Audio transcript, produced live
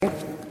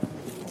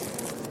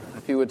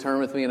would turn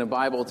with me in a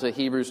Bible to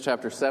Hebrews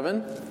chapter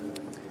 7.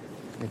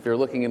 If you're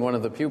looking in one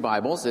of the pew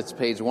Bibles, it's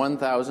page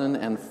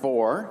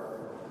 1004.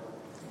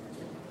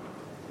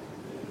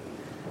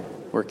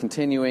 We're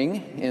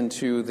continuing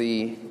into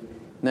the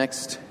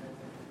next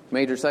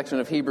major section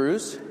of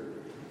Hebrews,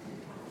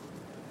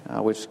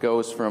 which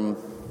goes from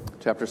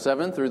chapter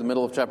 7 through the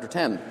middle of chapter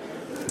 10.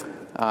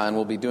 And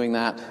we'll be doing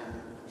that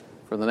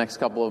for the next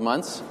couple of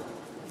months.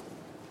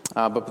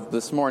 But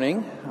this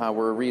morning,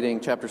 we're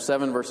reading chapter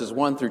 7, verses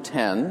 1 through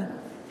 10.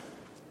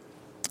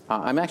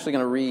 I'm actually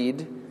going to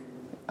read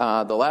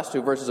the last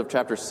two verses of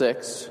chapter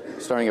 6,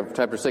 starting at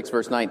chapter 6,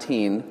 verse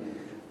 19,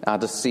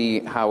 to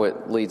see how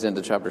it leads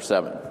into chapter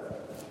 7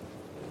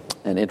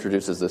 and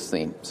introduces this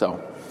theme.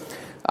 So,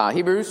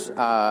 Hebrews,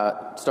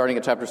 starting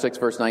at chapter 6,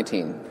 verse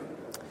 19,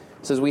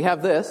 says, "We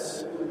have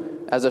this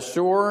as a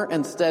sure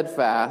and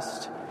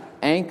steadfast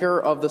anchor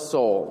of the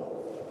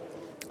soul,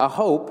 a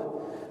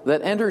hope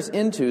that enters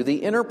into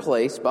the inner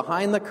place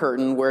behind the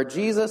curtain where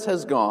Jesus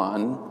has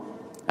gone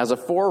as a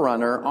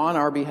forerunner on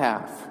our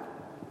behalf,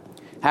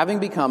 having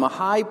become a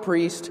high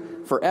priest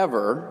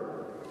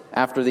forever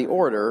after the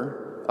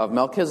order of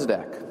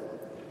Melchizedek.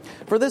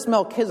 For this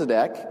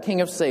Melchizedek,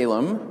 king of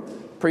Salem,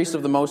 priest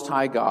of the Most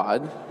High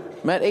God,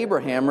 met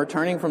Abraham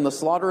returning from the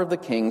slaughter of the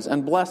kings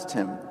and blessed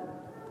him.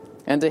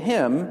 And to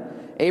him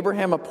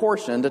Abraham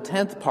apportioned a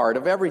tenth part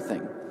of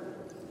everything.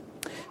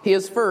 He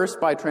is first,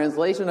 by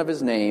translation of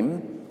his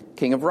name,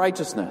 King of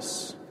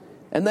Righteousness,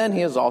 and then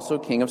he is also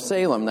King of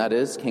Salem, that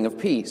is, King of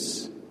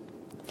Peace.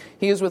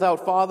 He is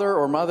without father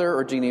or mother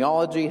or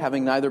genealogy,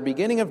 having neither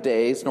beginning of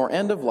days nor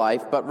end of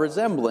life, but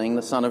resembling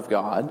the Son of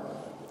God.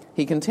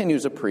 He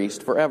continues a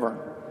priest forever.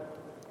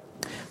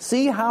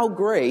 See how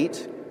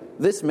great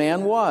this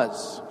man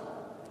was,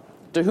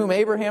 to whom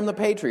Abraham the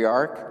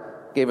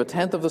patriarch gave a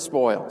tenth of the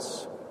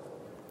spoils.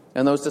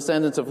 And those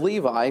descendants of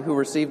Levi who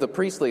received the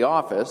priestly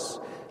office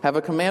have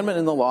a commandment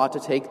in the law to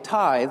take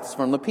tithes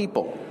from the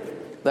people,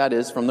 that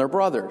is, from their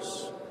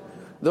brothers,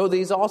 though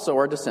these also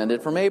are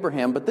descended from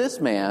Abraham. But this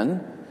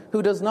man,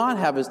 who does not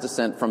have his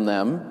descent from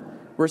them,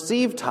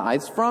 received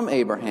tithes from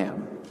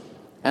Abraham,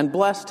 and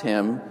blessed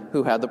him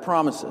who had the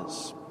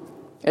promises.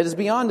 It is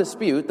beyond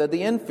dispute that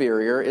the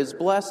inferior is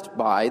blessed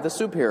by the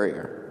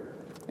superior.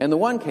 In the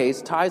one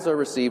case, tithes are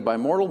received by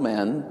mortal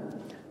men,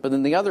 but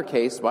in the other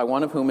case, by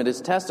one of whom it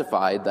is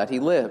testified that he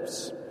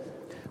lives.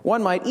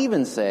 One might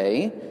even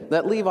say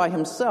that Levi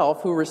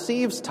himself, who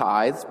receives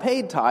tithes,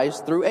 paid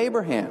tithes through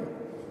Abraham,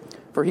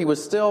 for he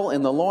was still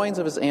in the loins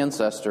of his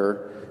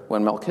ancestor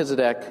when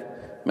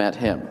Melchizedek met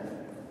him."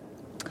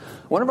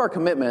 One of our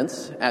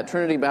commitments at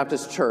Trinity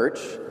Baptist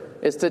Church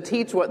is to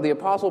teach what the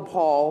Apostle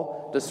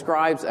Paul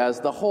describes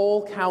as the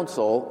whole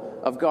counsel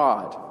of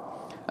God.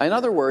 In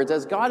other words,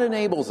 as God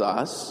enables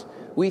us,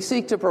 we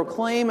seek to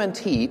proclaim and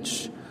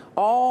teach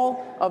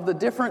all of the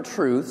different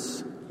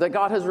truths that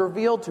God has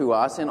revealed to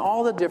us in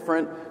all the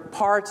different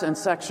parts and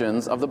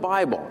sections of the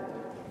Bible.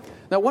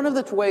 Now, one of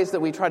the ways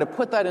that we try to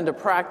put that into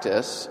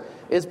practice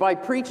is by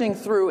preaching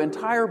through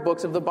entire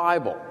books of the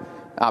Bible,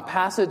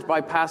 passage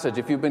by passage.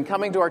 If you've been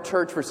coming to our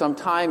church for some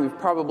time, you've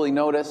probably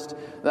noticed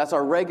that's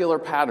our regular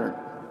pattern.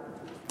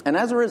 And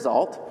as a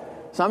result,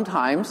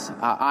 sometimes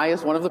I,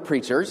 as one of the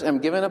preachers, am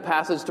given a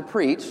passage to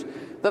preach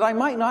that I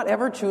might not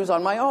ever choose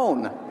on my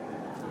own,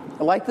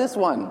 like this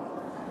one.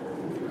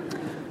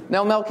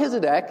 Now,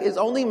 Melchizedek is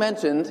only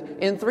mentioned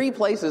in 3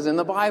 places in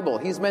the Bible.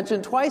 He's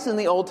mentioned twice in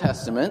the Old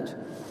Testament,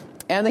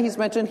 and he's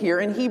mentioned here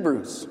in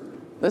Hebrews.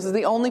 This is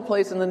the only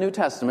place in the New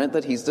Testament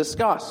that he's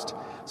discussed.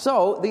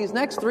 So, these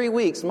next 3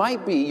 weeks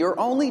might be your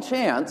only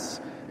chance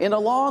in a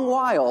long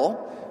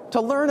while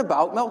to learn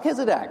about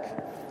Melchizedek,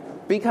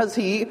 because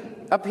he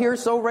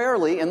appears so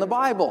rarely in the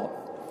Bible.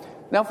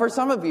 Now, for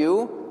some of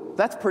you,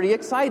 that's pretty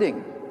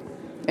exciting.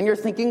 And you're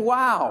thinking,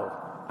 wow,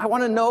 I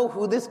want to know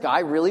who this guy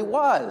really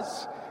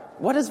was.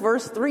 What does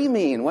verse 3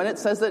 mean when it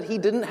says that he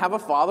didn't have a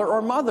father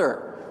or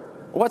mother?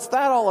 What's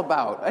that all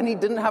about? And he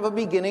didn't have a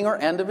beginning or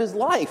end of his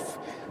life.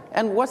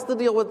 And what's the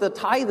deal with the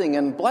tithing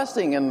and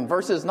blessing in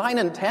verses 9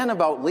 and 10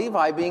 about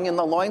Levi being in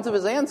the loins of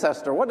his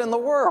ancestor? What in the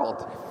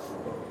world?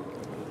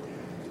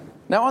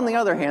 Now, on the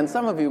other hand,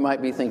 some of you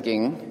might be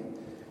thinking,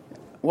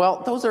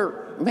 well, those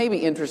are maybe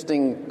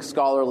interesting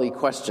scholarly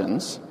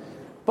questions,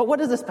 but what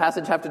does this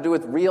passage have to do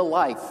with real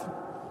life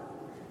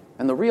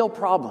and the real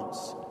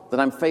problems that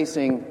I'm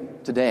facing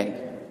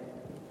today?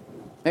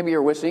 Maybe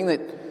you're wishing that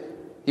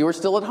you were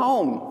still at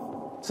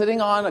home, sitting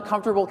on a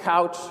comfortable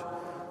couch,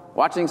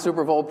 watching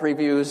Super Bowl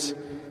previews,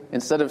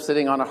 instead of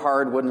sitting on a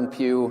hard wooden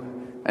pew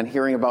and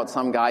hearing about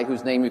some guy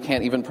whose name you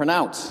can't even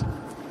pronounce.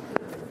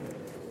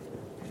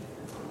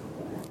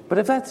 But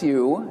if that's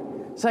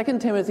you, 2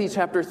 Timothy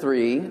chapter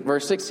 3,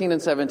 verse 16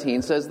 and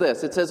 17 says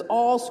this. It says,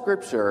 all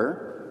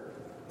Scripture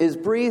is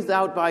breathed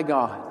out by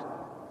God.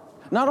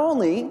 Not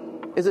only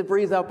is it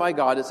breathed out by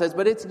God, it says,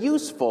 but it's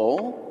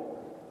useful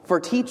for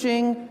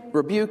teaching,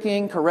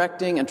 rebuking,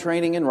 correcting, and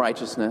training in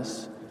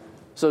righteousness,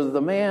 so that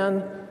the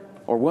man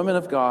or woman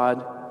of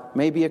God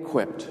may be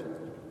equipped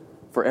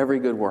for every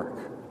good work.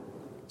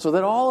 so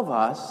that all of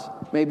us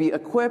may be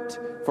equipped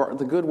for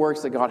the good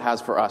works that God has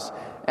for us.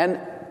 And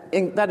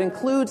that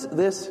includes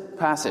this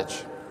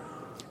passage.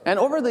 And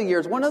over the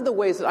years, one of the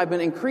ways that I've been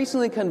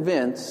increasingly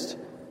convinced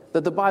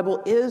that the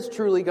Bible is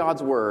truly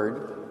God's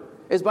Word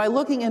is by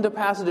looking into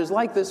passages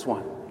like this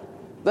one,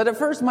 that at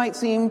first might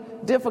seem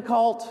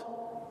difficult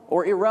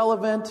or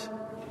irrelevant,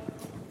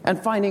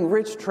 and finding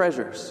rich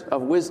treasures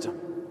of wisdom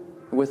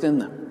within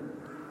them.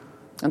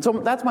 And so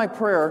that's my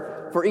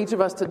prayer for each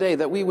of us today,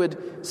 that we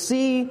would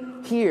see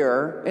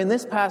here in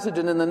this passage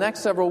and in the next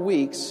several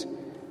weeks,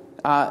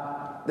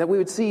 that we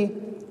would see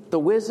the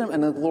wisdom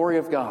and the glory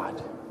of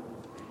God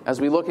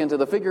as we look into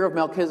the figure of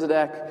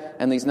Melchizedek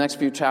and these next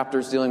few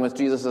chapters dealing with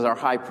Jesus as our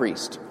high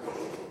priest.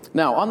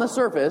 Now, on the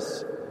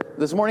surface,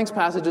 this morning's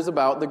passage is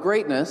about the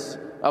greatness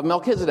of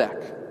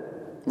Melchizedek.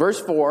 Verse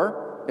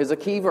 4 is a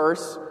key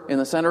verse in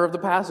the center of the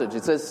passage.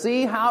 It says,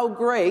 "See how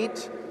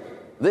great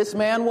this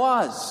man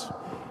was."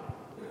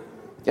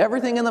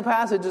 Everything in the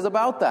passage is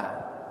about that.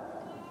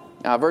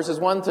 Verses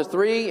 1 to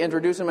 3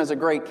 introduce him as a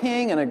great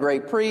king and a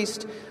great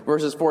priest.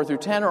 Verses 4 through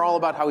 10 are all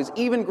about how he's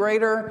even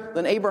greater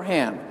than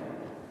Abraham.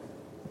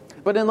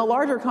 But in the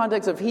larger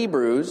context of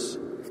Hebrews,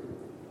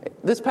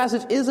 this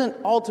passage isn't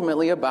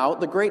ultimately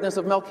about the greatness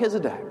of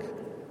Melchizedek.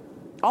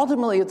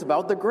 Ultimately, it's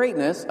about the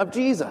greatness of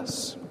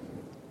Jesus.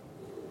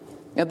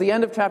 At the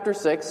end of chapter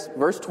 6,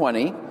 verse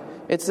 20,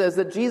 it says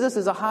that Jesus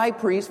is a high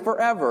priest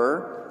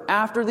forever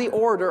after the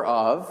order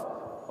of,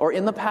 or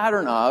in the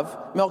pattern of,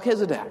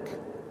 Melchizedek.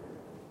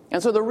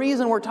 And so the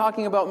reason we're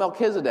talking about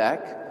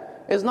Melchizedek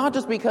is not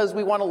just because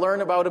we want to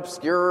learn about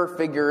obscure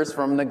figures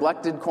from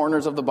neglected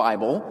corners of the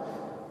Bible,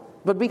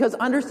 but because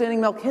understanding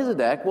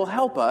Melchizedek will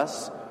help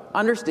us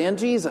understand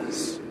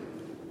Jesus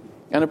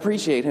and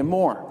appreciate him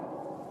more.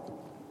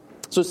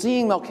 So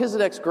seeing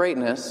Melchizedek's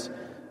greatness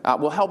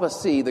will help us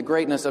see the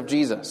greatness of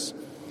Jesus.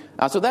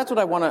 So that's what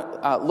I want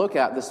to look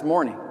at this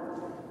morning,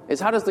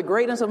 is how does the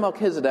greatness of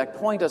Melchizedek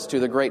point us to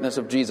the greatness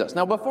of Jesus?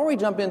 Now, before we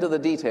jump into the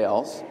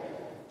details,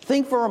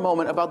 think for a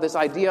moment about this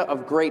idea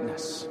of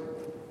greatness.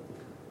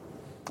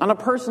 On a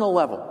personal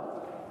level,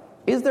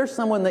 is there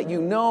someone that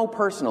you know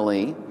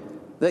personally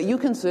that you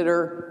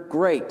consider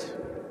great?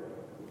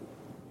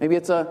 Maybe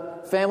it's a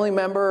family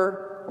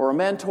member or a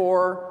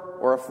mentor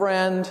or a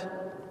friend,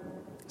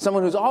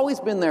 someone who's always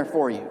been there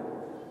for you,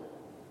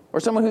 or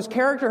someone whose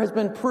character has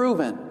been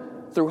proven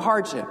through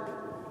hardship,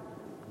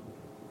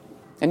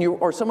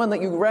 or someone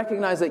that you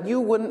recognize that you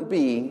wouldn't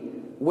be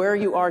where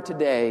you are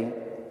today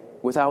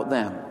without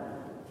them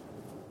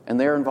and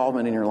their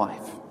involvement in your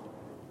life.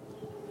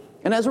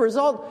 And as a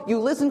result, you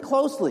listen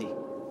closely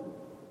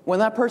when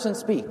that person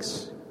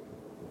speaks.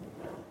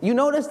 You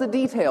notice the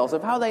details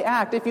of how they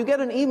act. If you get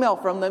an email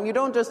from them, you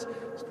don't just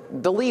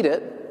delete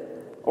it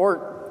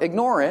or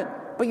ignore it,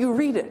 but you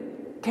read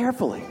it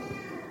carefully.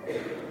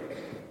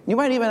 You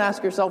might even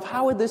ask yourself,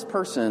 how would this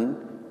person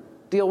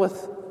deal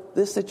with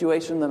this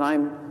situation that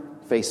I'm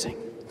facing?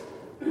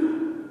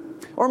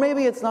 Or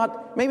maybe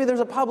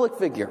there's a public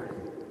figure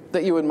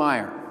that you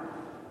admire.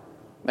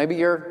 Maybe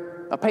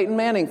you're a Peyton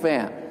Manning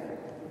fan,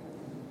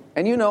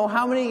 and you know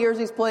how many years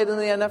he's played in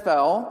the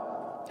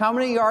NFL, how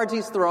many yards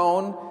he's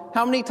thrown,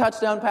 how many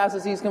touchdown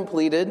passes he's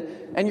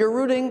completed, and you're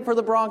rooting for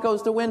the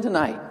Broncos to win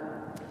tonight.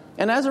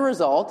 And as a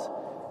result,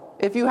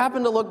 if you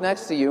happen to look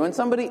next to you and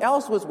somebody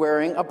else was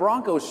wearing a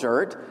Broncos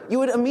shirt, you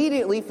would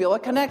immediately feel a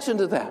connection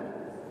to them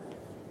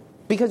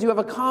because you have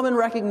a common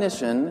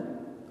recognition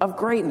of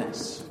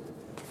greatness.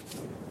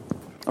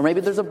 Or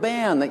maybe there's a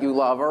band that you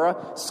love or a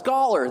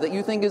scholar that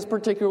you think is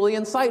particularly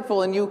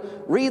insightful, and you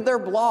read their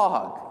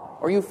blog,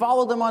 or you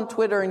follow them on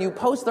Twitter and you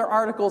post their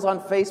articles on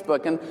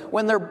Facebook, and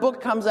when their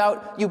book comes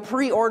out, you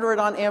pre-order it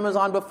on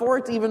Amazon before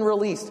it's even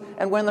released,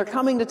 and when they're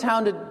coming to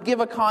town to give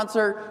a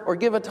concert or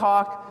give a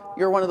talk,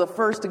 you're one of the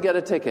first to get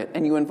a ticket,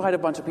 and you invite a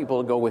bunch of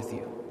people to go with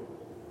you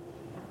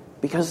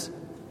because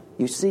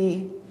you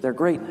see their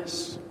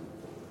greatness.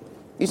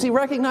 You see,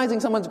 recognizing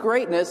someone's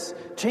greatness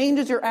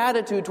changes your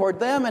attitude toward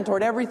them and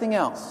toward everything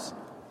else.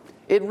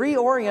 It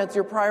reorients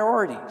your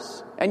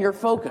priorities and your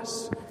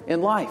focus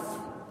in life.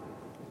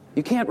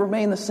 You can't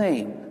remain the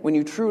same when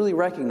you truly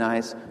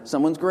recognize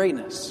someone's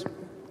greatness.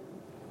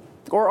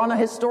 Or on a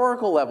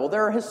historical level,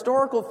 there are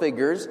historical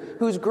figures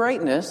whose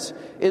greatness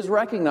is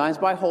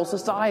recognized by whole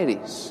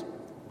societies.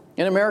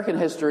 In American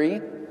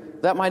history,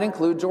 that might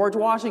include George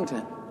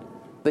Washington,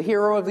 the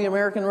hero of the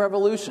American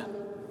Revolution,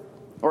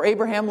 or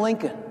Abraham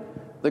Lincoln,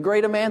 the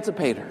great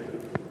emancipator,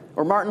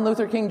 or Martin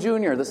Luther King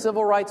Jr., the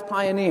civil rights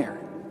pioneer.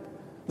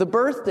 The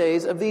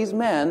birthdays of these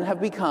men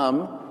have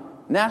become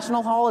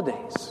national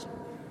holidays.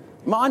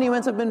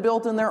 Monuments have been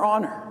built in their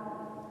honor.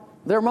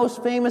 Their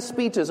most famous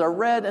speeches are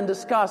read and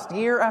discussed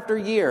year after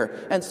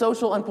year, and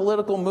social and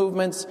political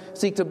movements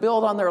seek to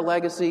build on their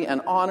legacy and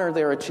honor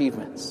their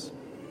achievements.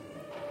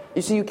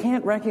 You see, you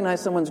can't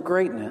recognize someone's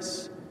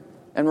greatness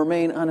and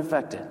remain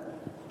unaffected.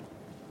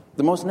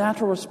 The most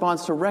natural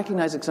response to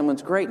recognizing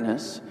someone's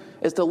greatness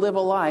is to live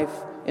a life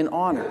in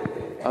honor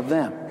of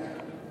them.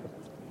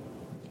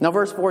 Now,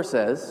 verse 4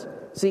 says,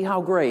 "See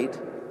how great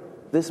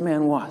this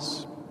man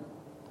was."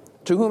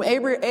 to whom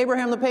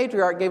Abraham the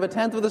patriarch gave a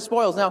tenth of the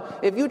spoils. Now,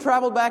 if you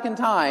traveled back in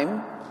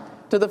time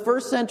to the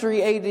 1st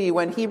century AD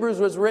when Hebrews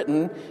was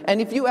written,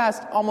 and if you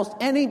asked almost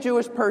any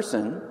Jewish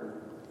person,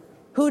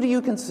 who do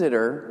you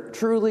consider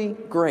truly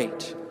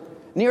great?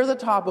 Near the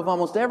top of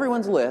almost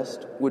everyone's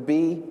list would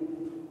be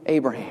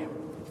Abraham.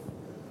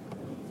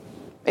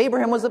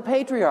 Abraham was the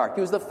patriarch.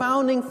 He was the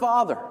founding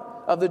father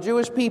of the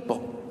Jewish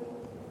people.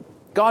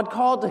 God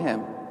called to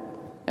him,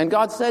 and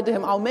God said to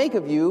him, I'll make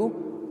of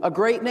you a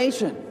great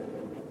nation.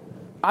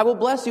 I will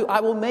bless you. I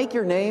will make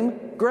your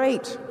name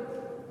great.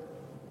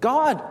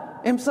 God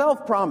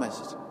himself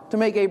promised to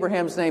make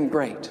Abraham's name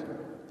great.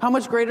 How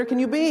much greater can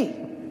you be?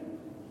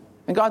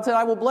 And God said,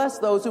 I will bless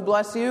those who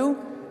bless you.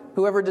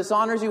 Whoever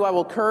dishonors you, I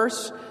will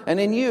curse. And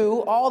in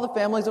you, all the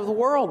families of the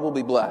world will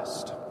be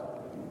blessed.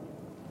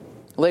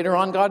 Later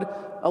on, God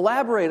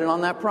elaborated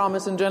on that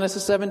promise in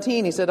Genesis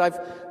 17. He said,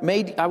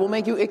 I will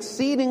make you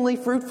exceedingly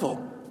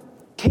fruitful.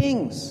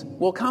 Kings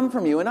will come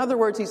from you. In other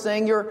words, he's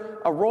saying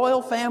you're a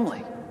royal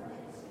family.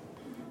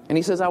 And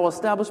he says, I will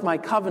establish my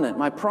covenant,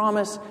 my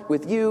promise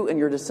with you and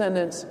your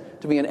descendants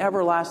to be an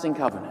everlasting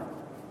covenant,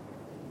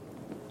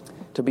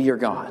 to be your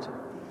God.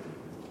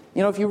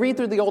 You know, if you read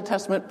through the Old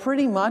Testament,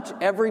 pretty much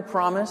every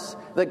promise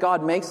that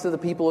God makes to the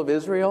people of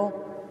Israel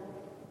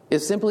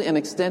is simply an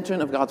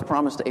extension of God's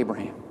promise to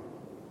Abraham,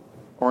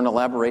 or an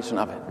elaboration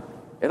of it.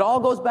 It all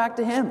goes back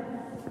to him.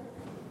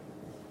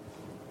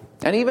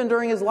 And even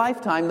during his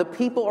lifetime, the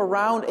people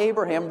around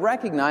Abraham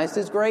recognized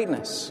his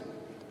greatness.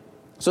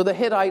 So the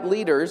Hittite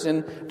leaders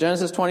in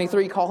Genesis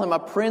 23 call him a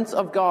prince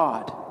of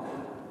God.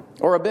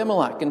 Or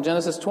Abimelech in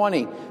Genesis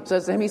 20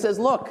 says to him, he says,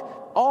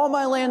 look, all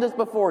my land is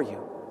before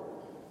you.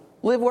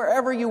 Live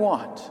wherever you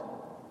want.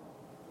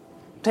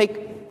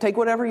 Take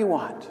whatever you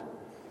want.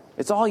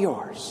 It's all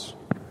yours.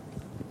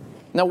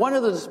 Now, one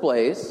of the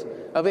displays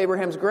of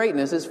Abraham's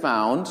greatness is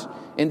found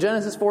in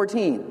Genesis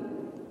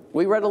 14.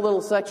 We read a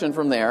little section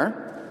from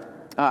there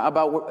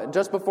about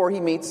just before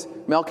he meets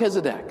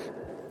Melchizedek.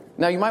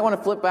 Now, you might want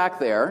to flip back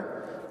there.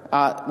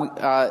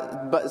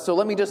 So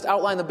let me just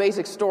outline the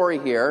basic story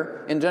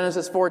here. In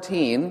Genesis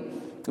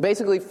 14,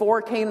 basically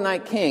 4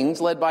 Canaanite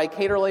kings led by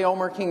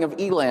Kedorlaomer, king of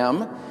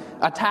Elam,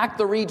 attacked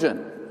the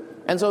region.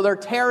 And so they're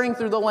tearing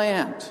through the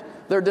land.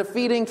 They're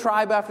defeating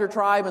tribe after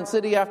tribe and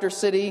city after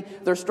city.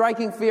 They're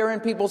striking fear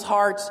in people's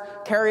hearts,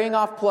 carrying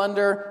off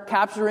plunder,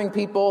 capturing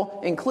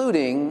people,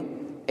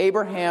 including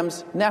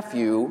Abraham's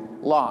nephew,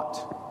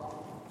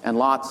 Lot, and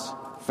Lot's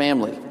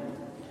family.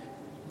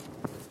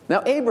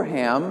 Now,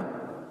 Abraham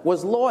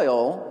was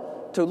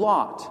loyal to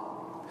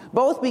Lot,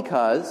 both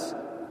because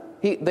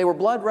they were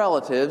blood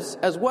relatives,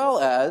 as well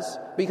as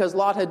because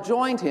Lot had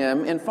joined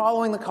him in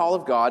following the call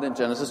of God in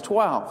Genesis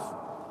 12.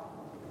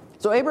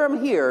 So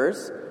Abraham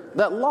hears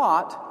that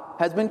Lot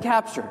has been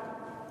captured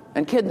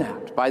and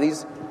kidnapped by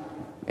these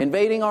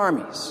invading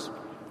armies.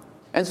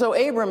 And so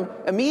Abram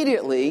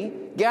immediately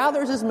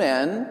gathers his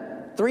men,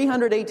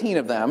 318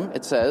 of them,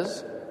 it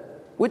says,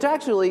 which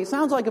actually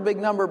sounds like a big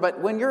number, but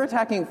when you're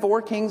attacking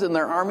 4 kings and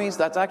their armies,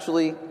 that's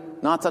actually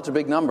not such a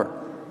big number.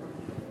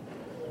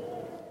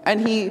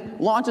 And he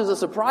launches a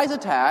surprise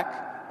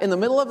attack in the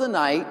middle of the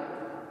night.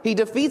 He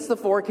defeats the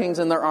 4 kings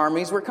and their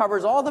armies,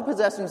 recovers all the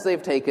possessions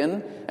they've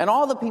taken, and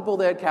all the people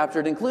they had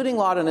captured, including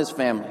Lot and his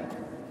family.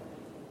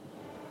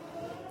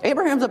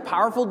 Abraham's a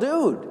powerful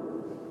dude.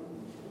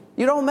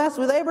 You don't mess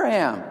with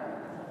Abraham.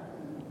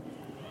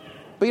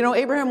 But you know,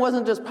 Abraham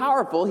wasn't just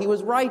powerful, he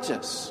was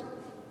righteous.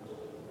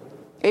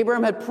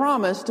 Abraham had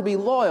promised to be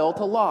loyal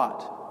to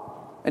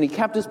Lot, and he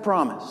kept his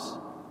promise,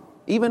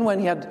 even when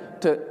he had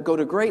to go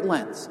to great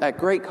lengths, at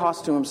great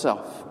cost to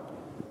himself.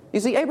 You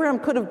see, Abraham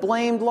could have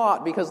blamed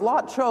Lot because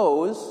Lot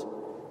chose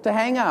to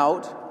hang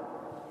out.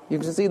 You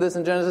can see this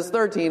in Genesis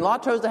 13.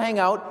 Lot chose to hang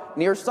out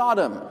near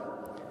Sodom.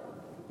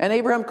 And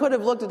Abraham could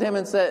have looked at him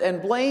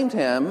and blamed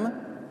him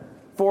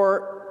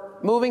for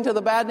moving to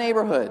the bad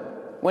neighborhood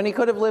when he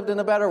could have lived in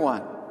a better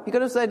one. He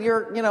could have said,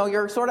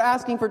 you're sort of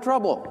asking for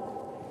trouble.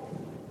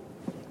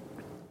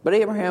 But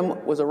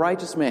Abraham was a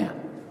righteous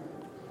man.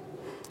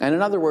 And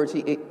in other words,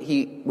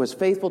 he was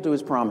faithful to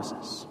his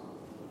promises.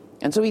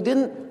 And so he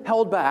didn't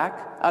hold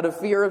back out of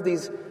fear of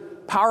these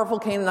powerful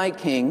Canaanite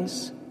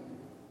kings.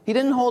 He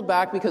didn't hold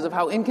back because of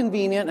how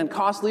inconvenient and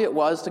costly it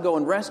was to go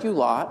and rescue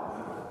Lot.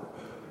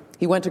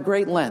 He went to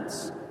great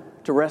lengths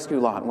to rescue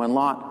Lot when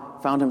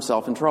Lot found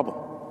himself in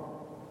trouble.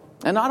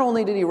 And not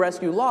only did he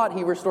rescue Lot,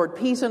 he restored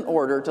peace and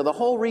order to the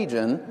whole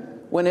region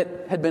when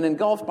it had been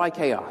engulfed by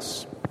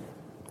chaos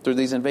through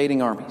these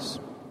invading armies.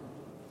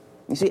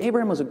 You see,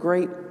 Abraham was a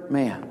great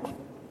man.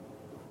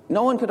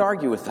 No one could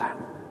argue with that.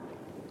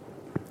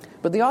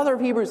 But the author of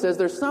Hebrews says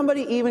there's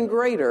somebody even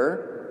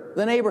greater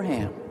than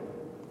Abraham.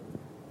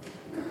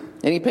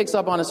 And he picks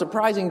up on a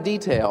surprising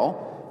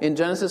detail in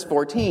Genesis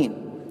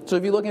 14. So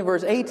if you look in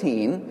verse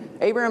 18,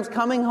 Abraham's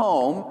coming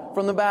home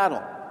from the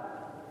battle.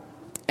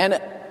 And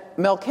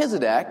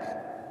Melchizedek,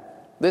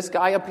 this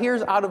guy,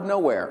 appears out of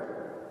nowhere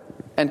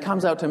and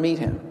comes out to meet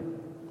him.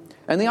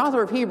 And the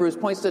author of Hebrews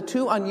points to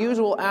two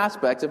unusual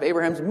aspects of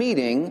Abraham's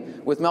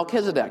meeting with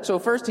Melchizedek. So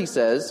first he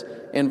says,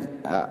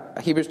 in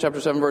Hebrews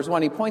chapter 7, verse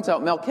 1, he points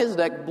out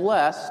Melchizedek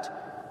blessed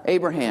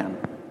Abraham.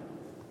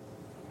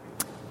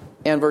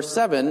 And verse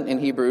 7 in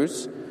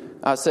Hebrews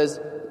says,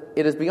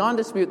 it is beyond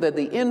dispute that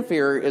the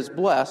inferior is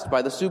blessed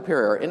by the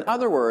superior. In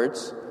other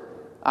words,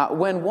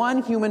 when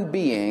one human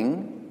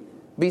being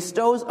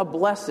bestows a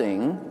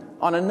blessing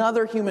on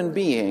another human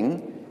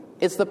being,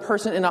 it's the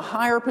person in a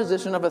higher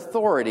position of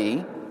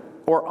authority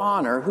or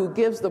honor who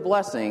gives the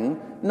blessing,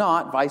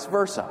 not vice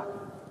versa.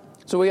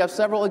 So we have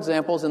several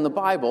examples in the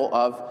Bible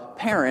of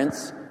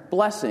parents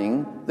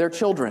blessing their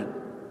children.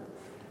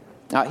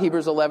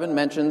 Hebrews 11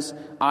 mentions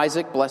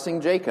Isaac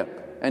blessing Jacob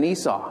and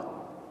Esau,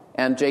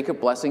 and Jacob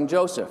blessing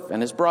Joseph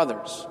and his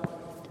brothers.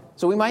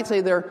 So we might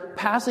say they're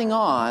passing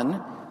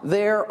on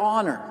their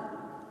honor,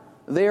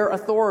 their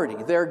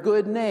authority, their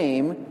good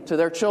name to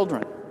their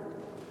children.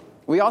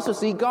 We also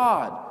see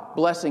God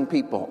blessing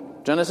people.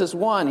 Genesis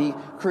 1, he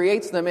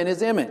creates them in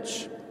his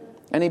image,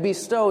 and he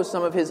bestows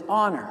some of his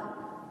honor,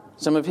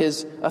 some of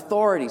his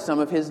authority, some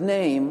of his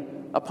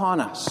name upon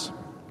us.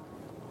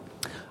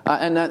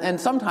 And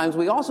sometimes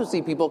we also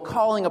see people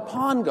calling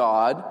upon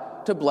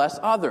God to bless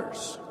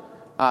others.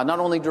 Not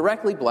only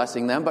directly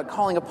blessing them, but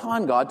calling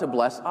upon God to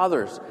bless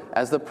others,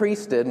 as the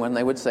priests did when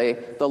they would say,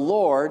 "The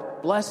Lord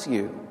bless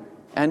you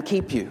and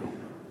keep you,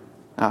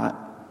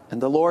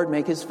 and the Lord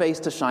make his face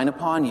to shine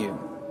upon you."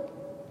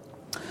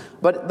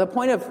 But the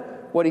point of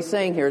what he's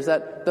saying here is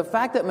that the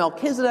fact that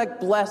Melchizedek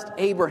blessed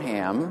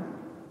Abraham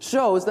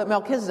shows that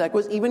Melchizedek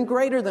was even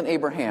greater than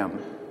Abraham,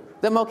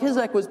 that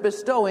Melchizedek was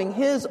bestowing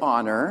his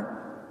honor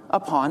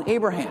upon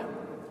Abraham,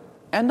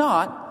 and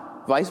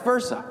not vice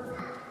versa.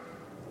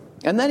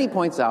 And then he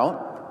points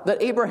out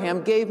that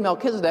Abraham gave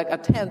Melchizedek a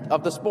tenth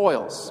of the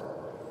spoils.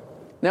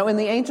 Now, in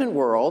the ancient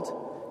world,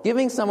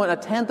 giving someone a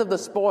tenth of the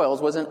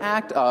spoils was an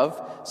act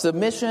of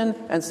submission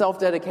and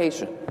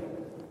self-dedication.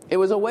 It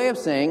was a way of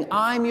saying,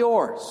 I'm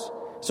yours,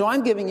 so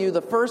I'm giving you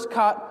the first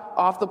cut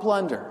off the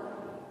plunder,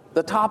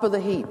 the top of the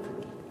heap.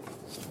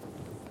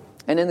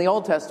 And in the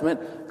Old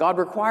Testament, God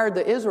required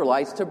the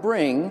Israelites to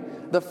bring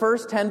the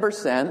first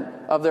 10%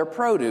 of their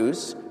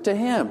produce to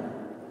him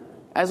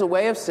as a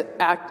way of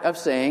act of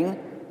saying,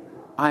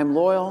 I'm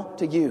loyal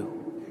to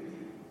you.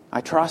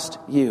 I trust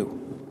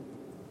you.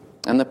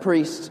 And the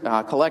priest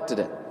collected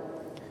it.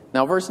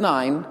 Now, verse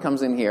 9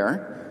 comes in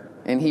here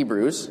in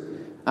Hebrews.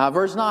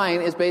 Verse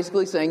 9 is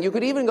basically saying you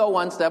could even go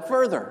one step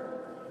further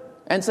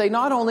and say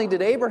not only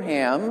did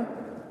Abraham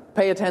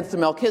pay a tenth to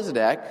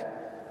Melchizedek,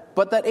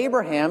 but that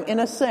Abraham,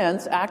 in a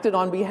sense, acted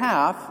on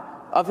behalf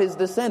of his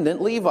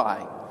descendant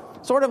Levi.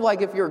 Sort of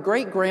like if your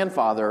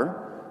great-grandfather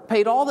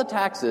paid all the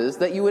taxes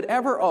that you would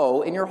ever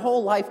owe in your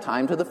whole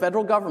lifetime to the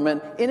federal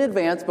government in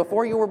advance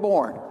before you were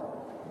born.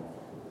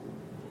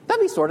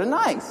 That'd be sort of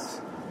nice.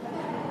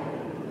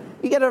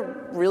 You get a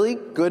really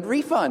good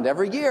refund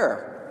every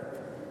year.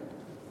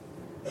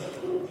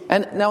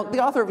 And now the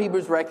author of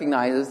Hebrews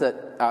recognizes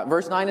that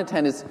verse 9 and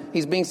 10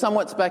 he's being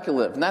somewhat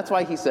speculative, and that's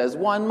why he says,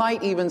 one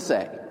might even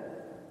say.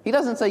 He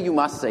doesn't say you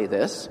must say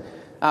this,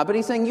 but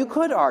he's saying you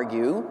could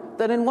argue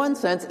that in one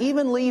sense,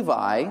 even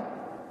Levi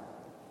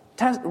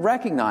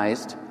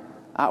recognized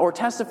or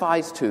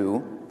testifies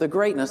to the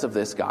greatness of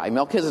this guy,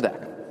 Melchizedek.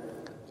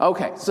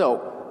 Okay,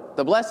 so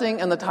the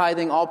blessing and the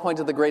tithing all point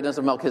to the greatness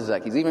of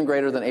Melchizedek. He's even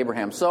greater than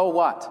Abraham. So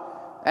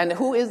what? And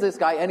who is this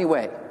guy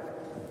anyway?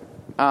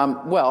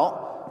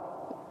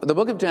 Well, the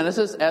book of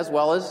Genesis as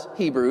well as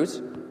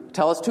Hebrews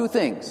tell us two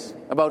things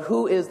about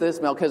who is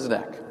this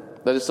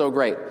Melchizedek that is so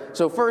great.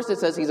 So first it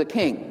says he's a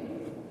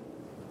king.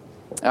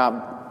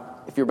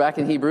 If you're back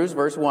in Hebrews,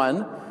 verse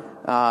 1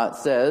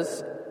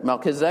 says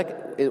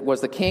Melchizedek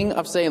was the king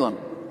of Salem.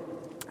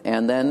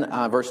 And then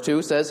verse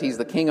 2 says he's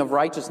the king of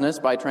righteousness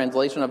by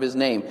translation of his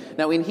name.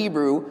 Now in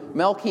Hebrew,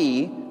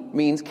 Melchi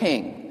means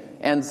king,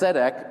 and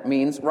Zedek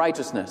means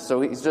righteousness.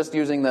 So he's just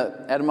using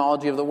the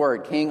etymology of the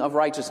word, king of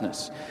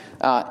righteousness.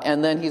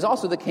 And then he's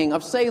also the king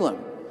of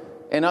Salem.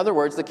 In other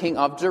words, the king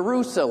of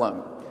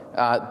Jerusalem.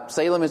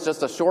 Salem is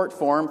just a short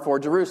form for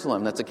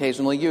Jerusalem that's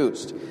occasionally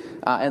used.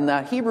 And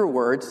the Hebrew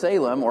word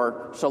Salem,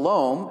 or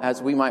Shalom,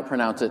 as we might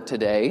pronounce it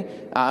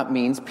today,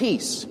 means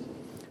peace.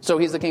 So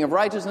he's the king of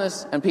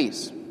righteousness and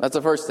peace. That's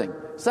the first thing.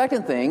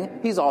 Second thing,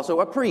 he's also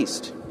a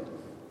priest.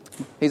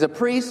 He's a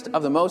priest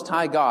of the Most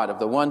High God, of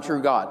the one true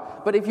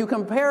God. But if you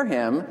compare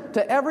him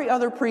to every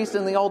other priest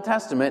in the Old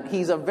Testament,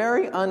 he's a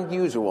very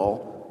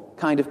unusual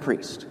kind of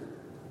priest.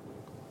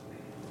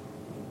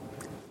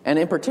 And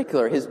in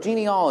particular, his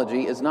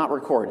genealogy is not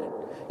recorded.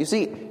 You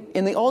see,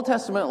 in the Old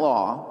Testament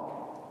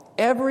law,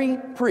 every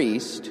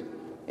priest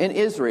in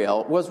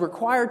Israel was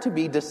required to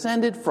be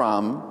descended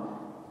from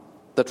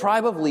the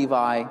tribe of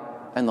Levi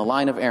and the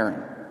line of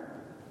Aaron.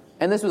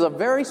 And this was a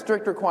very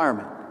strict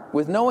requirement,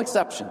 with no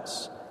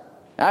exceptions.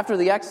 After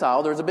the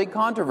exile, there was a big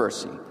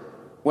controversy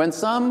when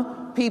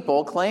some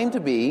people claimed to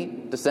be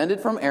descended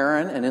from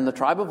Aaron and in the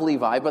tribe of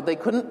Levi, but they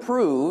couldn't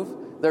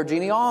prove their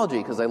genealogy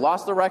because they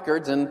lost the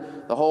records and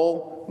the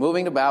whole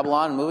moving to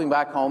Babylon and moving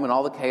back home and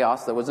all the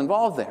chaos that was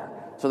involved there.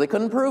 So they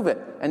couldn't prove it.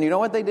 And you know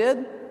what they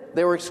did?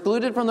 They were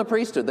excluded from the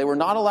priesthood. They were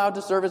not allowed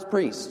to serve as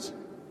priests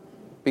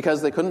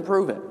because they couldn't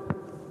prove it.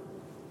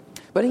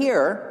 But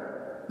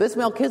here, this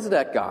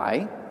Melchizedek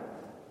guy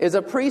is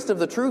a priest of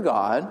the true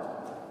God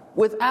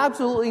with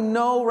absolutely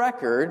no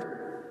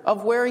record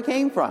of where he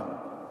came from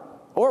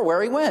or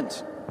where he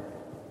went.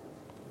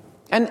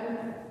 And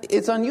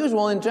it's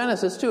unusual in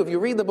Genesis, too. If you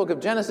read the book of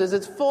Genesis,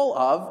 it's full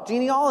of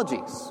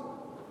genealogies,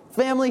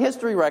 family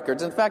history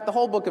records. In fact, the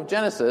whole book of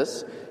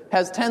Genesis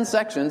has 10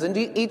 sections, and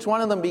each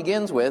one of them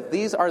begins with,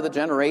 these are the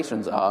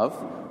generations of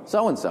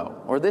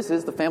so-and-so, or this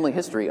is the family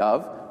history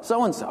of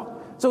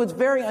so-and-so. So it's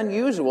very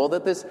unusual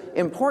that this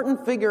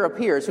important figure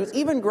appears, who's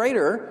even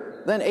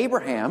greater than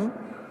Abraham,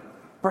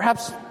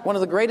 perhaps one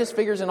of the greatest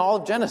figures in all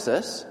of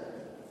Genesis,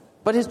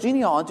 but his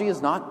genealogy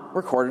is not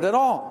recorded at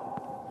all.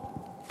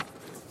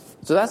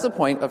 So that's the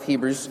point of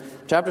Hebrews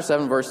chapter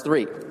 7, verse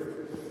 3.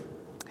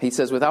 He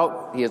says,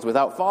 he is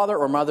without father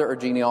or mother or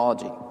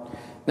genealogy.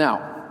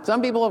 Now,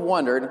 some people have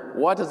wondered,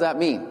 what does that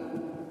mean?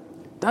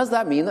 Does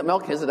that mean that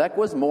Melchizedek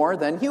was more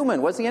than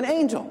human? Was he an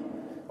angel?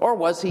 Or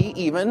was he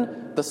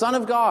even the Son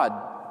of God,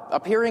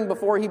 appearing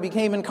before he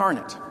became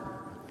incarnate?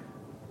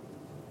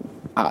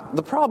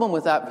 The problem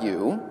with that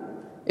view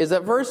is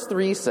that verse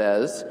 3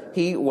 says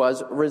he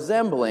was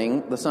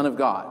resembling the Son of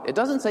God. It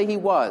doesn't say he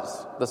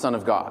was the Son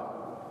of God.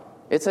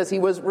 It says he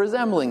was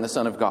resembling the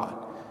Son of God.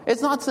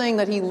 It's not saying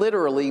that he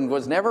literally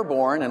was never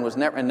born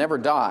and never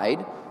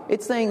died.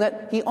 It's saying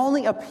that he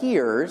only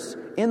appears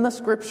in the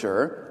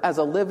Scripture as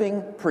a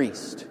living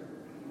priest.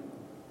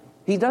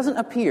 He doesn't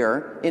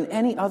appear in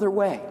any other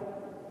way.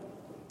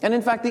 And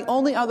in fact, the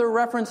only other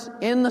reference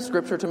in the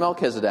Scripture to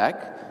Melchizedek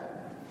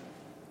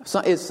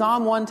is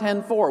Psalm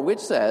 110:4, which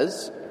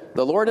says,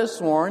 "The Lord has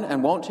sworn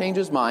and won't change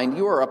his mind.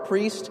 You are a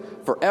priest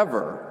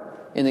forever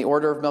in the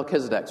order of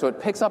Melchizedek." So it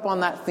picks up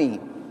on that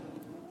theme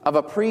of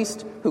a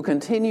priest who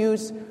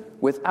continues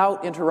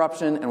without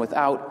interruption and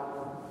without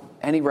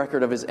any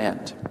record of his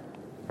end.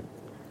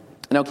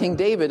 Now, King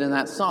David in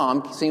that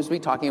psalm seems to be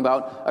talking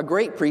about a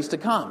great priest to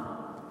come,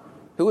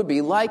 who would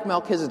be like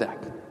Melchizedek,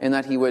 in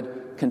that he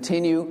would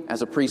continue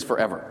as a priest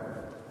forever.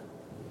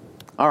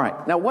 All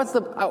right, now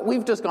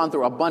we've just gone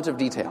through a bunch of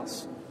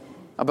details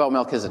about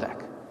Melchizedek.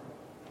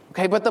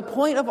 Okay, but the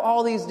point of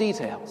all these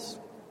details,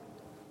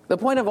 the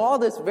point of all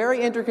this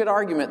very intricate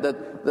argument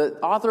that the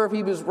author of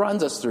Hebrews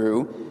runs us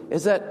through,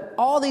 is that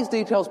all these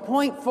details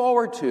point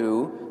forward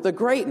to the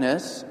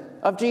greatness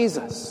of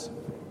Jesus.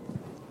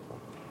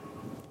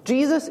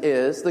 Jesus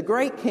is the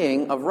great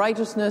King of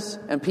righteousness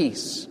and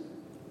peace.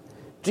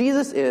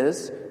 Jesus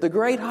is the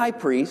great high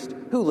priest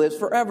who lives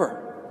forever.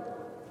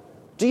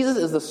 Jesus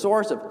is the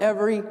source of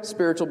every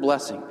spiritual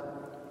blessing.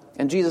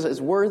 And Jesus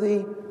is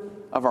worthy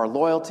of our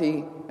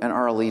loyalty and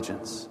our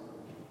allegiance,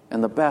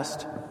 and the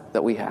best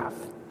that we have.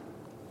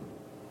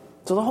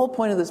 So the whole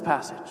point of this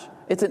passage,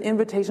 it's an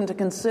invitation to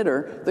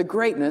consider the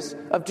greatness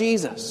of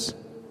Jesus.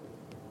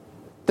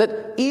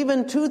 That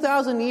even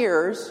 2,000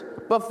 years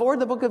before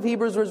the book of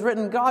Hebrews was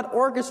written, God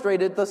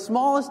orchestrated the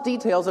smallest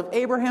details of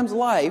Abraham's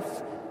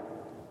life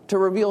to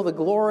reveal the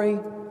glory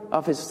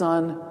of his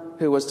Son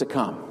who was to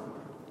come.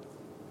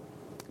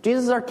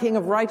 Jesus is our King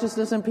of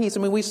righteousness and peace. I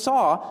mean, we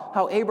saw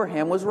how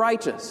Abraham was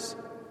righteous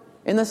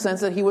in the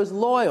sense that he was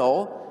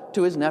loyal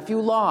to his nephew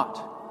Lot.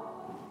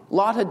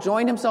 Lot had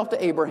joined himself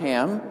to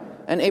Abraham,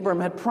 and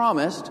Abraham had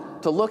promised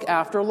to look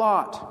after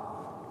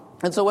Lot.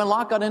 And so when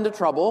Lot got into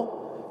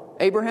trouble,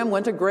 Abraham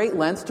went to great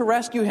lengths to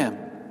rescue him.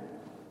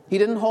 He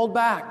didn't hold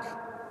back.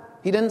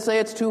 He didn't say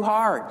it's too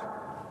hard.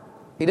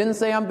 He didn't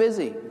say I'm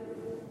busy.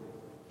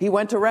 He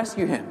went to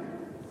rescue him.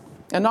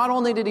 And not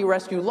only did he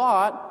rescue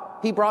Lot,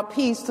 he brought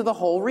peace to the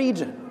whole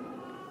region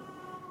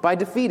by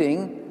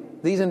defeating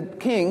these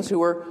kings who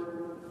were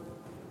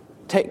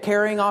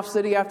carrying off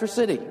city after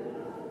city.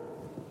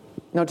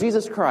 Now,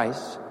 Jesus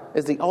Christ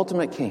is the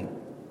ultimate King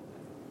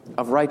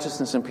of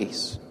righteousness and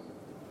peace,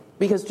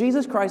 because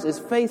Jesus Christ is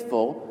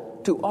faithful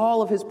to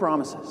all of his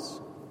promises,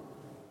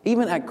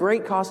 even at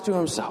great cost to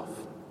himself.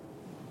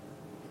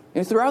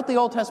 And throughout the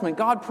Old Testament,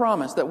 God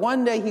promised that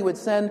one day he would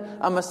send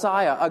a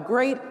Messiah, a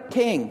great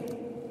king,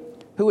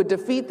 who would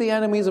defeat the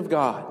enemies of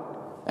God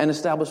and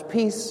establish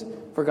peace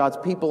for God's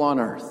people on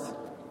earth.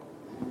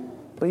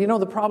 But you know,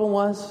 the problem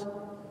was,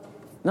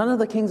 none of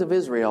the kings of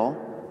Israel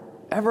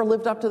ever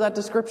lived up to that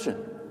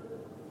description.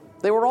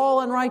 They were all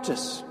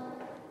unrighteous.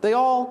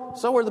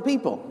 So were the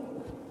people.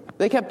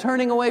 They kept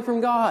turning away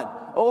from God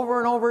over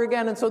and over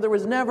again, and so there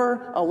was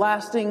never a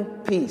lasting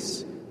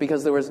peace,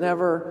 because there was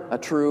never a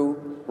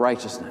true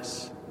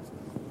righteousness.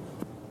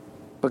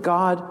 But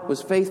God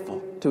was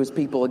faithful to his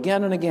people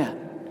again and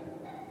again.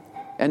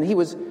 And he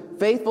was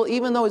faithful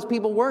even though his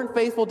people weren't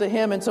faithful to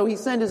him, and so he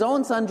sent his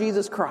own Son,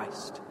 Jesus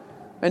Christ.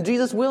 And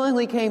Jesus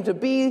willingly came to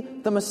be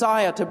the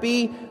Messiah, to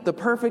be the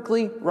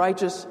perfectly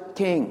righteous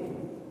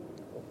King.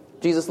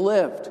 Jesus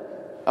lived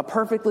a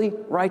perfectly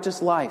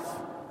righteous life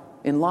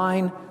in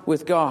line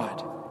with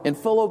God, in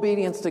full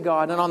obedience to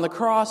God. And on the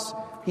cross,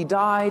 he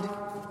died,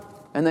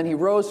 and then he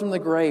rose from the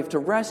grave to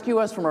rescue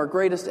us from our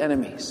greatest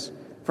enemies,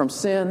 from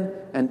sin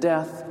and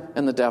death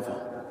and the devil.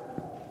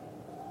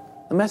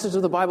 The message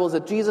of the Bible is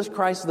that Jesus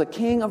Christ is the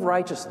King of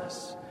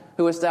righteousness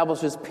who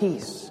establishes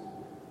peace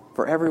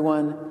for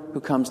everyone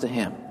who comes to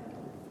him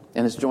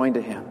and is joined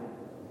to him.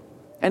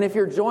 And if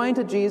you're joined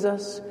to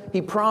Jesus,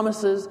 he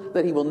promises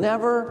that he will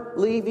never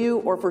leave you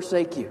or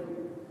forsake you.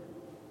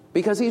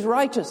 Because he's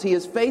righteous. He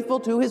is faithful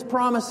to his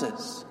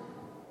promises.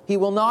 He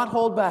will not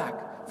hold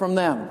back from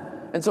them.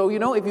 And so,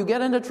 if you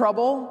get into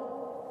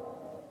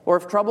trouble, or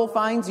if trouble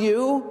finds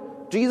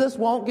you, Jesus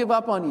won't give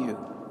up on you.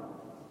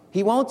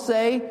 He won't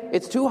say,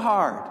 it's too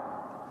hard.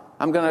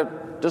 I'm going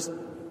to just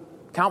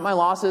count my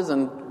losses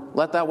and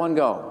let that one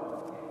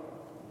go.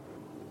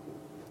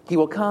 He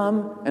will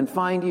come and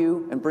find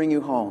you and bring you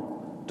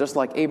home, just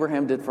like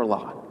Abraham did for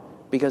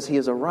Lot, because he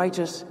is a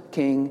righteous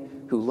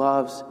king who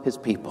loves his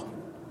people.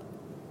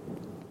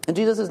 And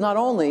Jesus is not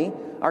only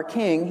our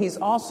king, he's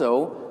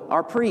also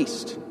our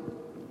priest.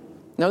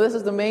 Now, this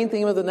is the main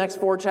theme of the next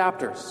 4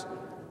 chapters.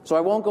 So I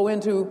won't go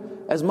into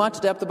as much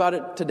depth about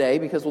it today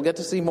because we'll get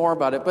to see more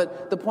about it.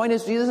 But the point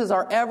is, Jesus is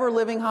our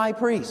ever-living high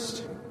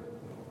priest.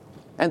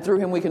 And through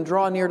him we can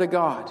draw near to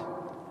God.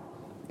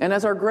 And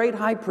as our great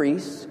high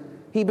priest,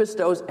 he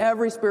bestows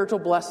every spiritual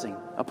blessing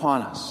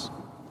upon us.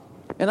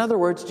 In other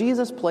words,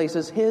 Jesus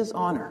places his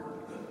honor,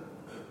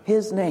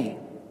 his name,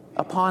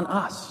 upon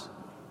us.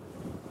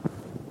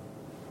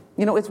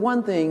 It's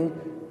one thing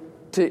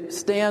to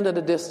stand at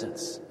a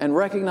distance and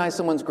recognize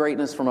someone's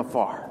greatness from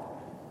afar.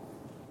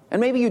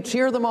 And maybe you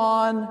cheer them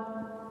on.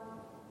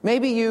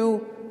 Maybe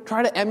you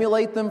try to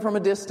emulate them from a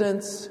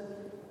distance.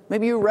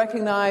 Maybe you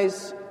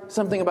recognize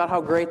something about how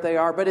great they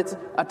are. But it's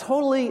a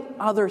totally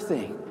other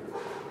thing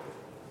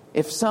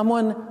if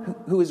someone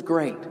who is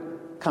great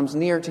comes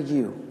near to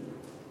you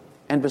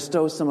and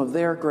bestows some of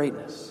their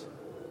greatness,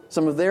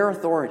 some of their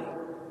authority,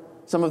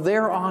 some of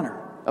their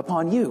honor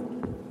upon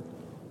you,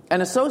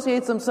 and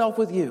associates himself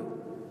with you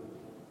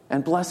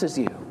and blesses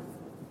you.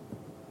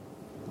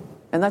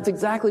 And that's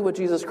exactly what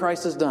Jesus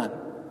Christ has done.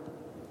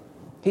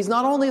 He's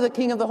not only the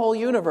King of the whole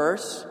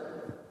universe,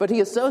 but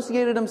he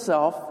associated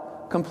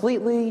himself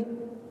completely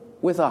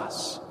with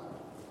us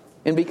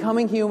in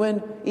becoming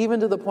human, even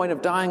to the point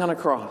of dying on a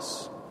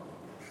cross.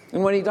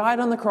 And when he died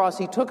on the cross,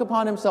 he took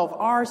upon himself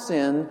our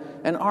sin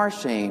and our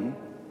shame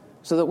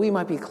so that we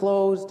might be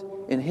clothed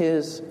in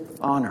his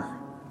honor.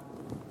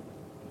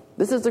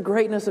 This is the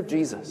greatness of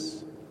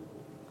Jesus,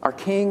 our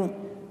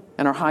King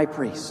and our high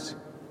priest.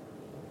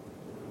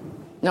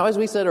 Now, as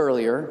we said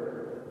earlier,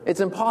 it's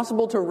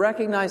impossible to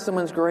recognize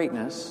someone's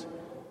greatness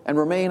and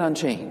remain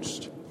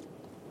unchanged.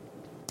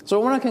 So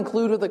I want to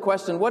conclude with the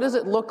question, what does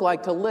it look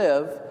like to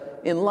live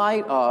in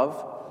light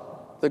of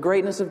the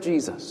greatness of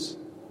Jesus?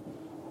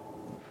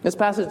 This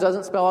passage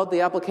doesn't spell out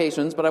the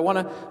applications, but I want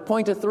to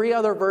point to 3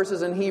 other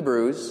verses in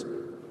Hebrews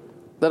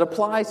that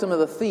apply some of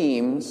the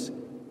themes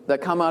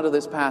that come out of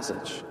this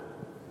passage.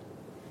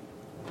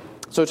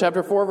 So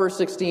chapter 4, verse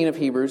 16 of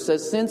Hebrews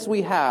says, "Since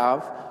we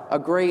have a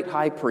great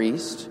high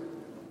priest,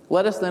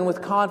 let us then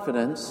with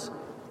confidence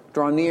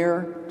draw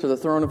near to the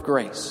throne of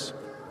grace."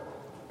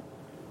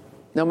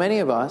 Now, many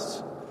of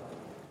us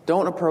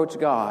don't approach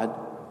God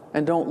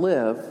and don't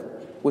live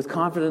with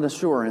confident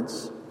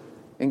assurance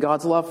in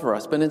God's love for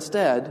us, but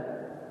instead,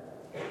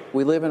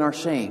 we live in our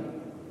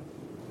shame.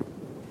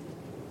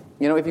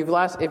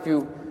 If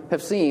you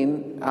have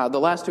seen the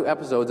last 2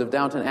 episodes of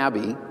Downton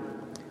Abbey,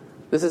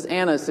 this is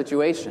Anna's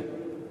situation,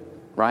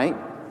 right?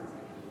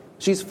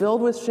 She's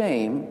filled with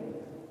shame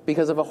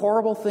because of a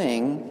horrible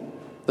thing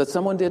that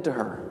someone did to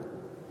her.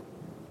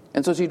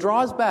 And so she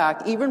draws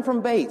back, even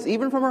from Bates,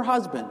 even from her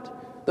husband,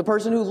 the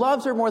person who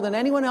loves her more than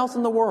anyone else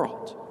in the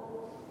world.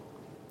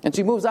 And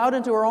she moves out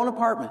into her own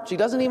apartment. She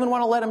doesn't even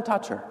want to let him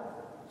touch her.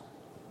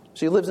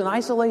 She lives in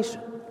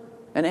isolation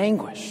and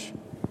anguish.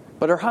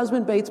 But her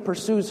husband Bates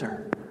pursues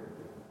her.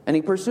 And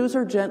he pursues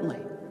her gently.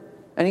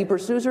 And he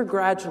pursues her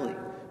gradually.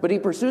 But he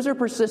pursues her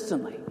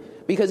persistently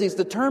because he's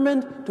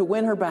determined to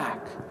win her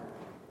back,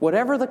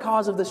 whatever the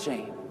cause of the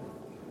shame.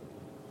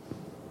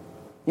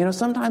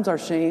 Sometimes our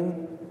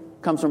shame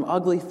comes from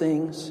ugly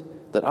things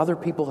that other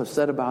people have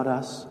said about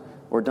us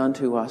or done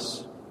to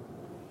us.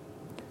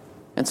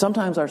 And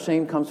sometimes our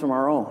shame comes from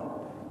our own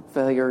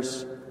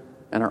failures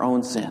and our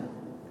own sin.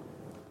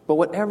 But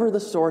whatever the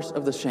source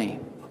of the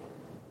shame,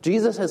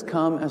 Jesus has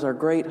come as our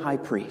great high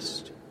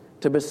priest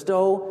to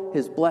bestow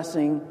his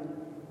blessing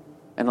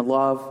and a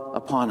love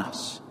upon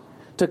us,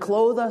 to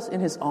clothe us in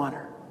his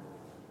honor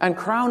and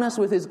crown us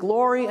with his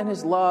glory and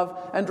his love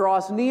and draw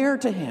us near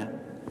to him.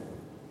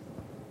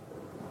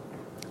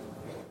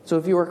 So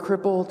if you are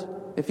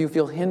crippled, if you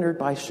feel hindered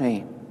by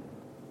shame,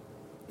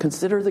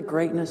 consider the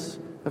greatness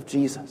of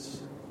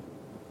Jesus,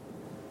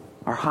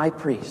 our high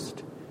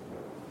priest,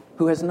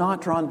 who has not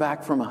drawn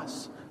back from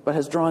us, but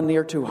has drawn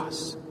near to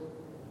us.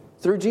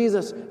 Through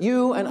Jesus,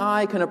 you and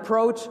I can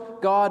approach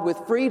God with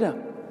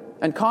freedom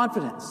and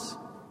confidence,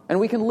 and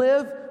we can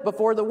live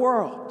before the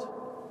world,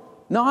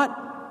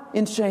 not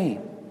in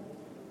shame,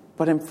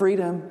 but in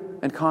freedom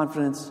and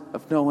confidence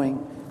of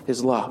knowing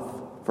his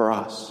love for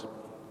us.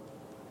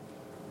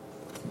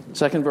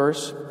 Second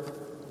verse,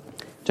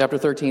 chapter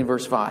 13,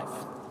 verse 5.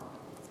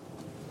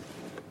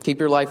 Keep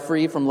your life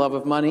free from love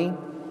of money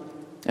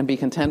and be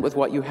content with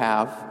what you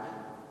have,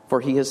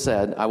 for he has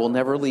said, I will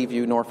never leave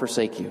you nor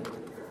forsake you.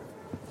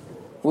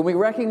 When we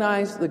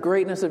recognize the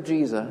greatness of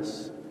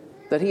Jesus,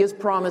 that he has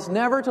promised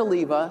never to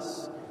leave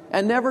us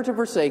and never to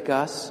forsake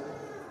us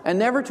and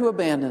never to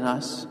abandon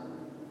us,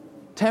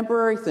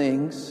 temporary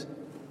things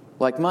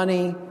like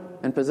money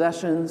and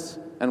possessions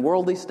and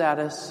worldly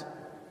status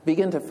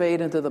begin to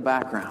fade into the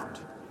background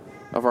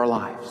of our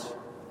lives.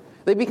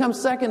 They become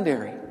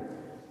secondary,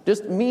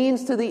 just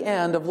means to the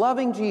end of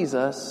loving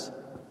Jesus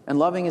and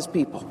loving his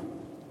people.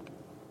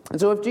 And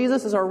so if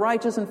Jesus is our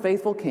righteous and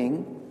faithful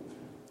King,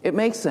 it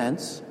makes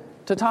sense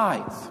to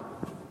tithe,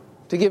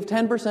 to give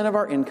 10% of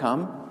our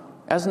income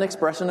as an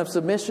expression of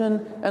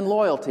submission and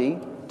loyalty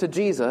to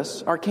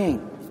Jesus, our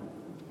King.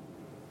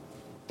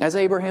 As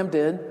Abraham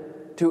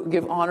did to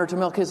give honor to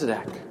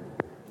Melchizedek,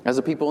 as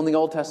the people in the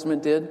Old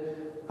Testament did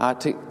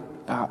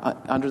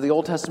under the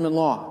Old Testament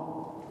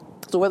law.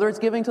 So whether it's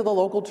giving to the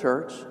local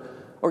church,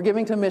 or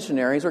giving to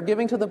missionaries, or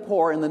giving to the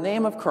poor in the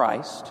name of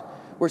Christ,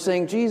 we're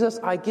saying, Jesus,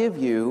 I give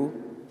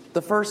you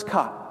the first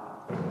cut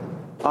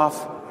of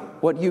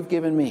what you've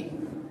given me,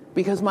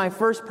 because my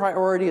first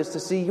priority is to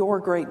see your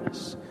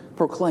greatness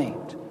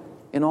proclaimed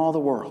in all the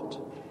world.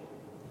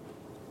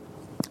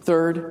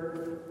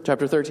 Third,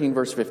 chapter 13,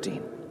 verse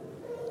 15.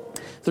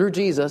 Through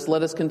Jesus,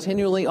 let us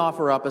continually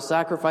offer up a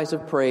sacrifice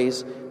of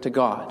praise to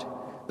God.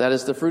 That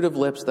is the fruit of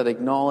lips that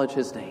acknowledge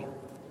his name.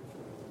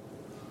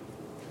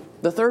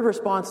 The third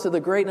response to the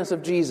greatness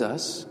of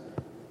Jesus,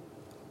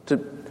 to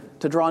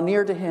draw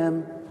near to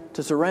him,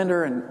 to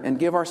surrender and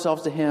give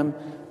ourselves to him.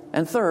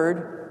 And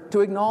third,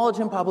 to acknowledge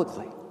him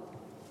publicly.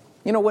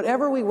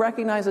 Whatever we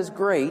recognize as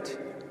great,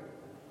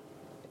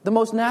 the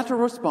most natural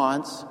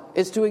response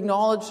is to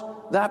acknowledge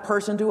that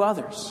person to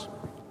others,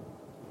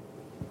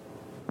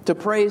 to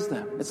praise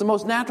them. It's the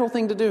most natural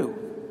thing to do.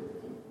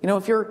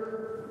 If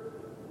you're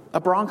a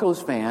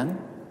Broncos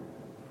fan,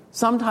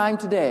 sometime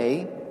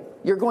today,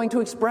 you're going to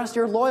express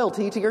your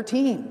loyalty to your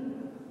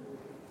team.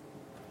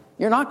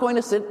 You're not going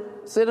to sit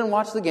and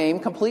watch the game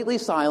completely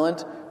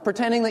silent,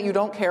 pretending that you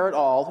don't care at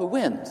all who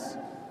wins.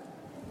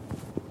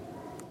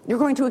 You're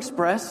going to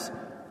express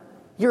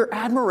your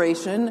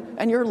admiration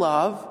and your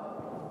love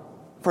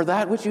for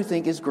that which you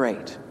think is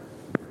great.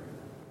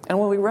 And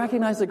when we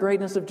recognize the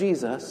greatness of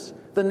Jesus,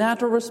 the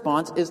natural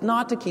response is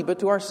not to keep it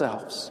to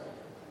ourselves.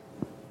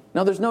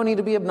 Now, there's no need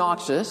to be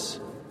obnoxious,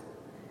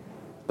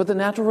 but the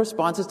natural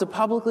response is to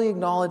publicly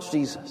acknowledge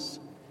Jesus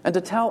and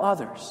to tell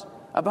others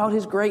about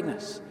his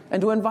greatness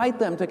and to invite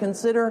them to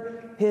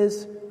consider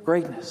his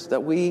greatness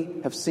that we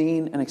have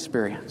seen and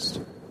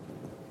experienced.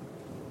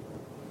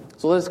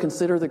 So let us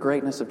consider the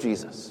greatness of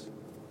Jesus,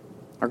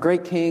 our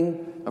great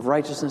King of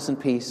righteousness and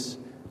peace,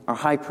 our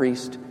high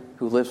priest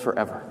who lives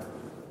forever.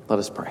 Let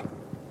us pray.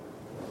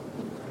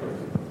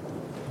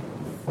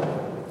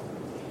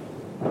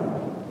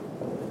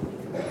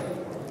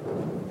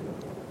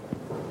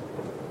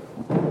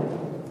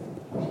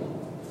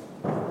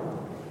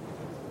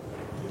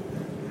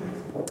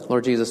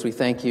 Lord Jesus, we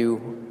thank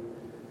you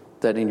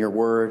that in your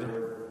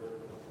word,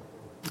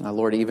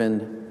 Lord,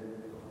 even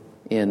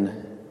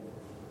in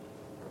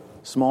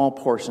small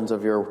portions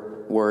of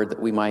your word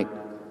that we might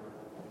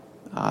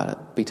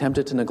be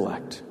tempted to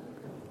neglect,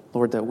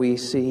 Lord, that we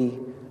see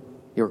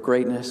your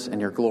greatness and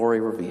your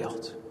glory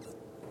revealed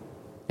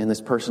in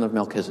this person of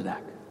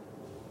Melchizedek.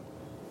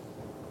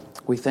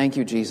 We thank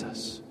you,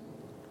 Jesus,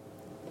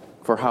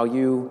 for how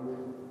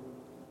you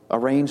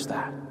arranged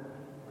that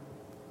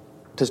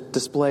to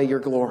display your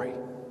glory,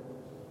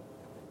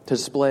 to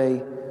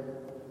display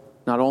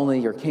not only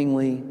your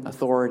kingly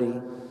authority,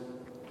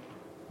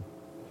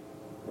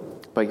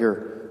 but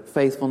your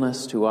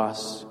faithfulness to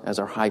us as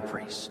our high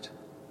priest.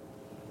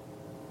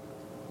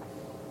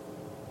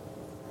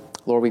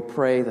 Lord, we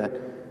pray that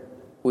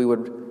you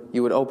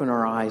would open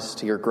our eyes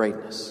to your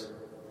greatness,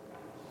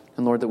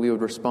 and Lord, that we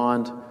would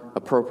respond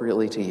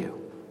appropriately to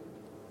you,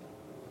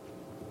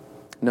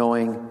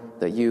 knowing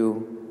that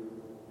you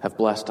have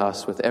blessed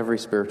us with every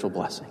spiritual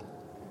blessing.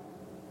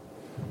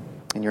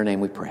 In your name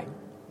we pray.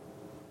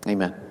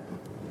 Amen.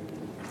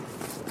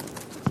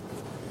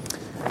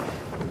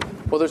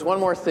 Well, there's one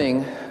more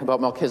thing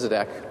about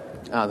Melchizedek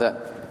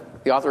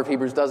that the author of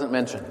Hebrews doesn't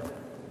mention.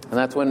 And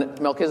that's when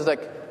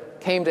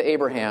Melchizedek came to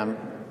Abraham,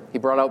 he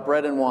brought out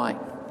bread and wine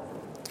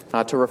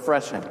to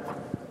refresh him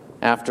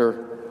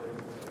after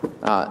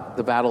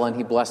the battle, and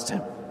he blessed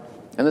him.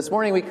 And this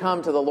morning we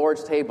come to the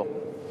Lord's table.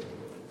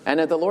 And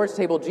at the Lord's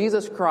table,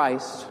 Jesus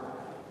Christ,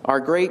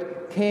 our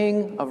great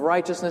King of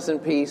righteousness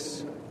and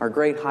peace, our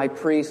great high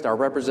priest, our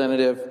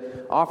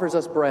representative, offers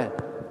us bread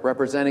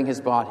representing his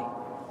body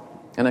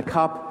and a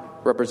cup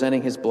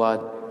representing his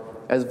blood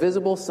as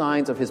visible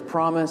signs of his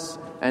promise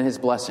and his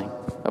blessing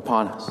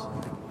upon us.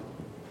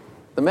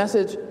 The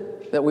message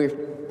that we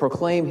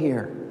proclaim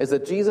here is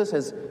that Jesus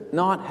has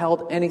not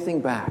held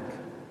anything back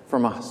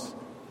from us.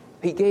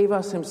 He gave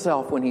us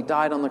himself when he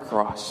died on the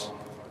cross.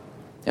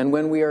 And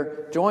when we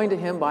are joined to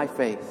him by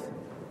faith,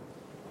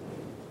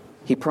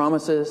 he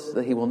promises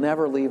that he will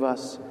never leave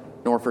us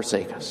nor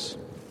forsake us.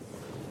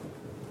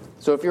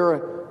 So if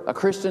you're a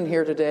Christian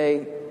here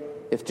today,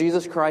 if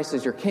Jesus Christ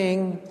is your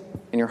King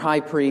and your High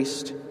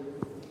Priest,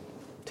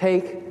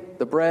 take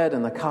the bread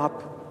and the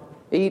cup,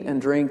 eat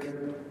and drink,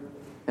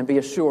 and be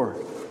assured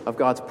of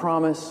God's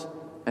promise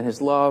and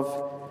His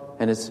love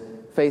and His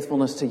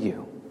faithfulness to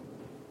you.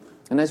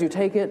 And as you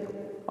take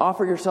it,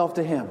 offer yourself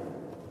to Him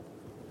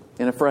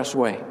in a fresh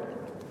way.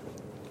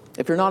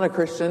 If you're not a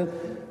Christian,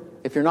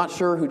 if you're not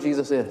sure who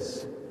Jesus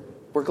is,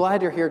 we're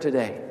glad you're here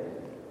today.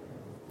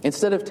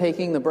 Instead of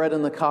taking the bread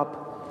and the cup,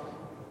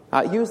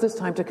 use this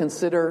time to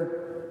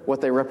consider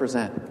what they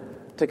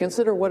represent, to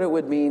consider what it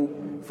would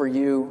mean for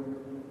you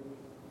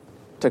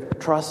to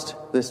trust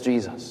this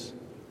Jesus.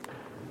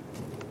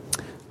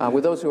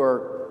 With those who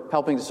are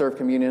helping to serve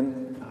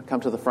communion, come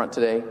to the front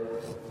today.